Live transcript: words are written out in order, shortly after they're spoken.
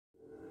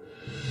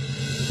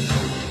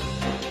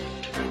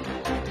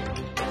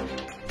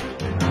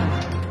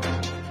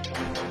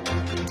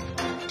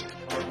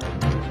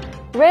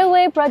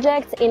railway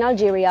projects in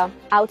Algeria,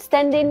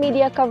 outstanding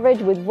media coverage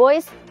with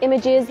voice,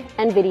 images,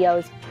 and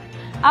videos.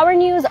 Our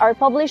news are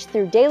published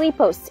through daily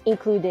posts,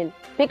 including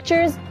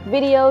pictures,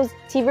 videos,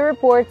 TV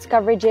reports,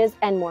 coverages,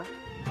 and more.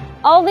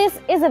 All this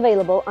is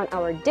available on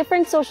our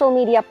different social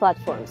media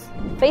platforms: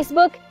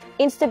 Facebook,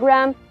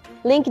 Instagram,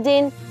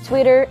 LinkedIn,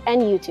 Twitter,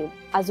 and YouTube,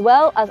 as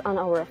well as on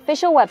our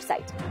official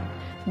website.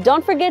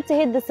 Don't forget to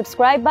hit the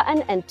subscribe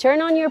button and turn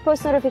on your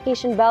post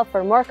notification bell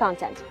for more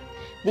content.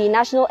 The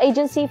National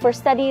Agency for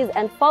Studies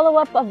and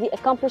Follow-up of the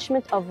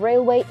Accomplishment of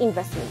Railway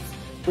Investments.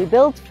 We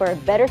build for a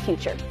better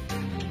future.